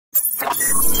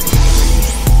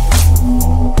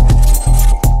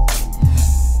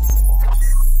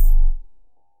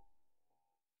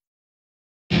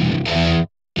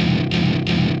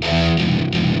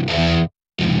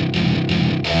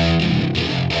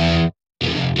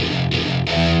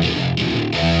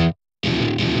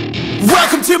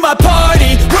Welcome to my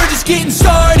party, we're just getting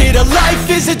started. A life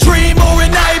is a dream or a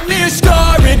nightmare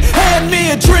scarring. Hand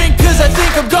me a drink cause I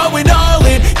think I'm going all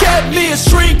in. Get me a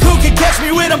shrink who can catch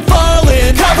me when I'm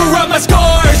falling. Cover up my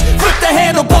scars, flip the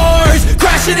handlebars.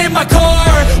 Crashing in my car,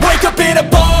 wake up in a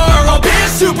bar. I'll be a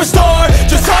superstar,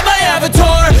 just on my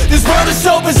avatar. This world is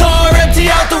so bizarre, empty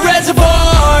out the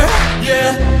reservoir.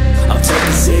 Yeah, I'm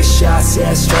taking 6 shots,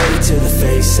 yeah, straight to the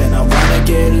face. And I wanna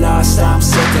get lost, I'm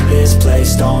sick of this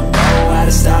place. Don't know how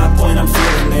to stop when I'm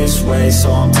feeling this way.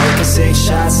 So I'm taking 6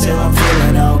 shots till I'm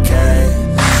feeling okay.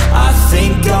 I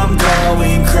think I'm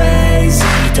going crazy,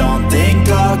 don't think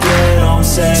I'll get home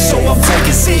safe. So I'm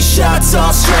taking 6 shots,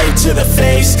 all straight to the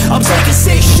face. I'm taking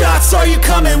 6 shots, are you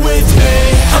coming with me?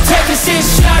 I'm taking 6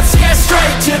 shots, yeah,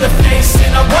 straight to the face.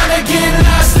 And I wanna get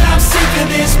lost, I'm sick of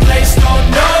this place. Don't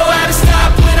know how to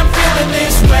stop when I'm feeling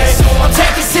this way. So I'm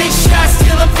taking 6 shots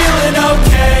till I'm feeling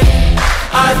okay.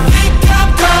 I think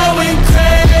I'm going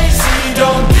crazy,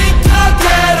 don't think I'll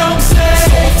get home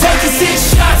safe. So I'm taking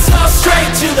 6 shots, all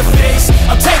straight to the face.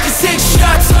 I'm taking 6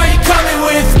 shots, are you coming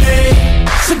with me?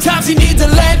 Sometimes you need to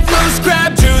let loose,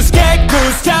 grab juice, get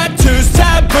goose, tattoos,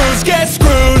 taboos, get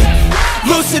screwed.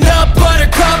 Loosen up,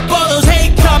 buttercup, all those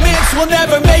hate comments will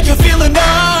never make you feel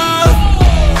enough.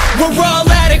 We're all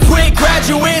adequate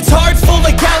graduates, hearts full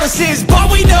of calluses,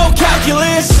 but we know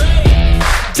calculus.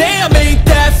 Damn, ain't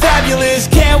that fabulous?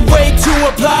 Can't wait to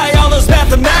apply all those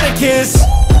mathematicus.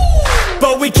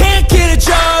 But we can't get a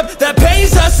job that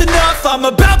pays us enough. I'm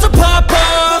about to pop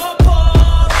off.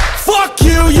 Fuck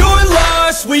you, you're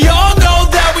lost. We all know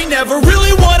that we never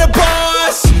really want a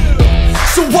boss.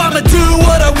 So I'ma do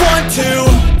what I want to,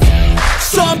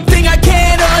 something I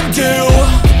can't undo.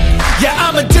 Yeah,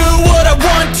 I'ma do what I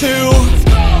want to,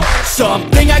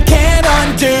 something I can't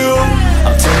undo.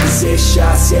 I'm taking 6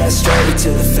 shots, yeah, straight to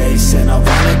the face. And I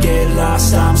wanna get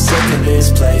lost, I'm sick of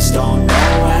this place. Don't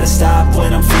know how to stop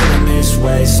when I'm feeling this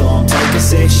way. So I'm taking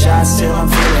 6 shots till I'm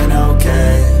feeling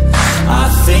okay. I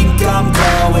think I'm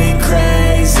going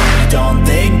crazy, don't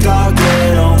think I'll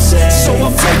get home safe. So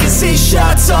I'm taking 6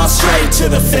 shots, all straight to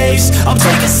the face. I'm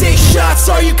taking 6 shots,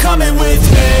 are you coming with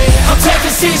me? I'm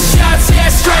taking 6 shots, yeah,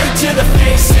 straight to the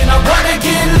face. And I wanna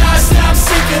get lost, I'm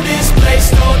sick of this place.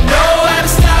 Don't know how to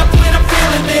stop when I'm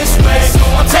feeling this way. So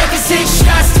I'm taking 6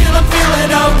 shots till I'm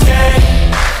feeling okay.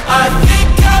 I think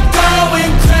I'm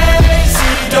going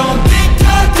crazy, don't think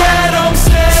I'll get home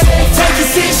safe. So I'm taking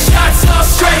 6 shots, all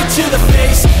straight to the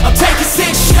face. I'm taking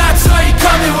 6 shots, are you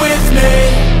coming with me?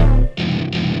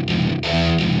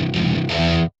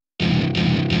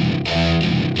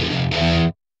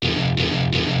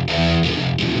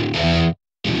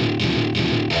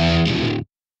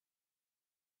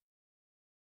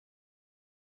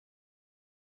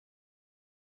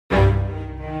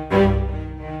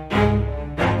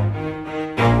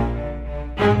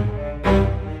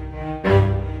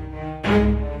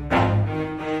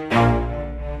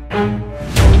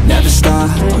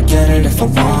 I'll get it if I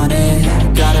want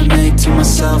it. Gotta make to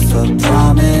myself a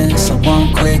promise. I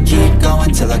won't quit, keep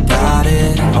going till I got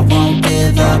it. I won't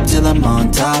give up till I'm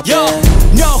on top. Yo,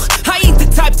 no, I ain't the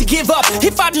type to give up.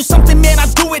 If I do something, man, I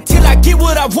do it till I get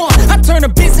what I want. I turn a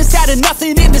business out of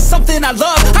nothing into something I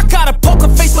love. I got a poker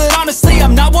face, but honestly,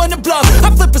 I'm not one to bluff.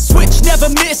 I flip a switch, never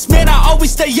miss, man, I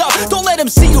always stay up. Don't let them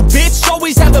see you, bitch,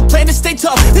 always have a plan to stay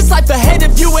tough. This life ahead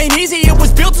of you ain't easy, it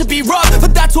was built to be rough.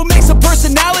 But that's what makes a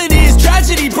personality, is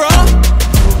tragedy, bruh.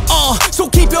 So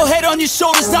keep your head on your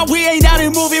shoulders. Now we ain't out here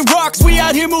moving rocks, we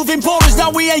out here moving boulders. Now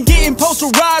we ain't getting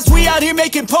posterized, we out here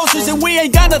making posters. And we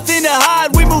ain't got nothing to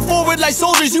hide, we move forward like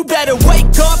soldiers. You better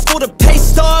wake up for the pay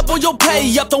stub, or you'll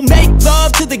pay up. Don't make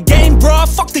love to the game, bruh,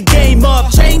 fuck the game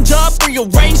up. Change up,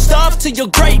 rearrange stuff to your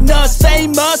greatness.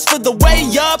 Famous for the way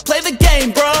up, play the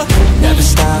game, bruh. Never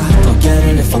stop, I'll get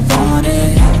it if I want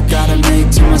it. Gotta make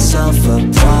to myself a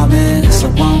promise. I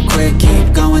won't quit,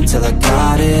 keep going till I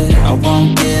got it. I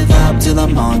won't give up till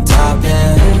I'm on top,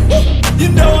 yeah. You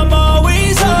know I'm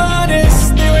always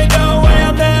honest, there ain't no way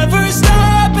I'm ever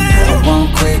stopping. I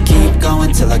won't quit, keep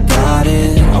going till I got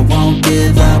it. I won't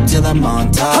give up till I'm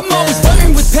on top, I'm always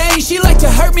flirting with pain, she like to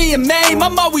hurt me and maim.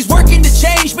 I'm always working to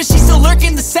change, but she's still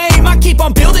lurking the same. I keep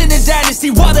on building a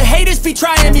dynasty while the haters be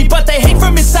trying me. But they hate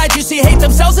from inside, you see, hate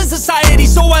themselves in society.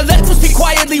 So I let them speak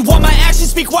quietly while my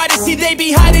actions speak wider. See, they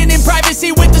be hiding in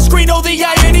privacy with the screen, oh the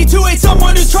irony. To hate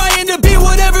someone who's trying to be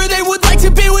whatever they would like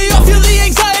to be. We all feel the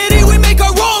anxiety, we make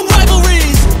our own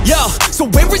rivalries. Yo, so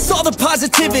where is all the positivity?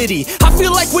 positivity. I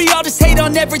feel like we all just hate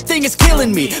on everything, it's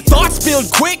killing me. Thoughts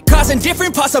build quick, causing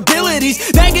different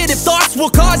possibilities. Negative thoughts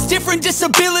will cause different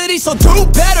disabilities. So do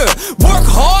better, work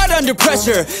hard under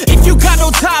pressure. If you got no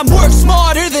time, work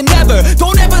smarter than ever.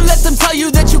 Don't ever let them tell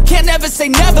you that you can't never say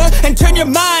never. And turn your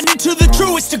mind into the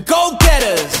truest of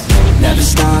go-getters. Never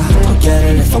stop, I'll get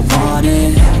it if I want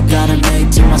it. Gotta make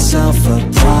to myself a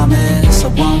promise. I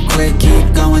won't quit,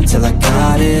 keep going till I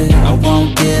got it. I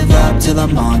won't give up till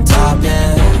I'm on top,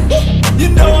 yeah. You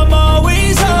know I'm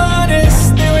always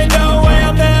honest, there ain't no way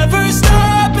I'm ever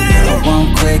stopping. I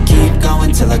won't quit, keep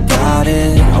going till I got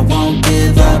it. I won't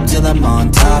give up till I'm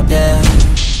on top, yeah.